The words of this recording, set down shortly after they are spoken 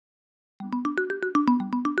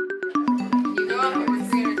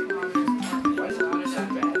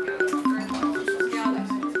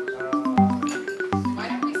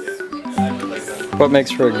What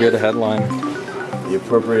makes for a good headline? The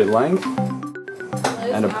appropriate length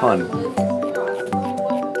and a pun.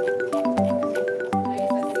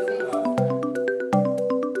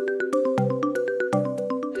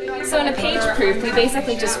 So in a page proof, we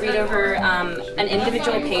basically just read over an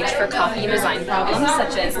individual page for copy and design problems,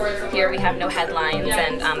 such as here we have no headlines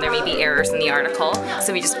and there may be errors in the article,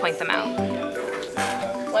 so we just point them out.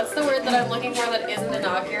 What's the word that I'm looking for that isn't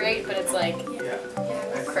inaugurate, but it's like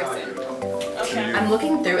christen? Okay. I'm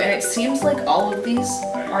looking through and it seems like all of these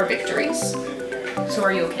are victories. So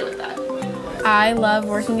are you okay with that? I love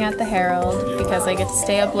working at the Herald because I get to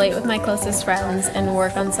stay up late with my closest friends and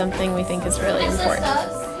work on something we think is really important.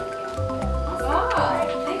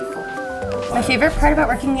 My favorite part about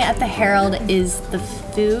working at the Herald is the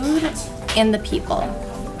food and the people,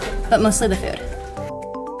 but mostly the food.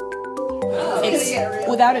 It's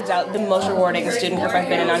without a doubt the most rewarding student group I've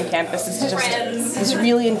been in on campus. It's just this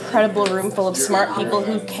really incredible room full of smart people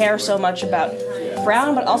who care so much about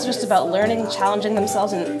Brown, but also just about learning, challenging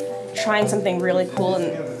themselves, and trying something really cool.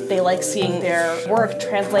 And they like seeing their work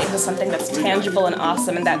translate into something that's tangible and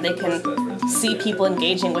awesome and that they can see people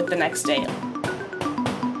engaging with the next day.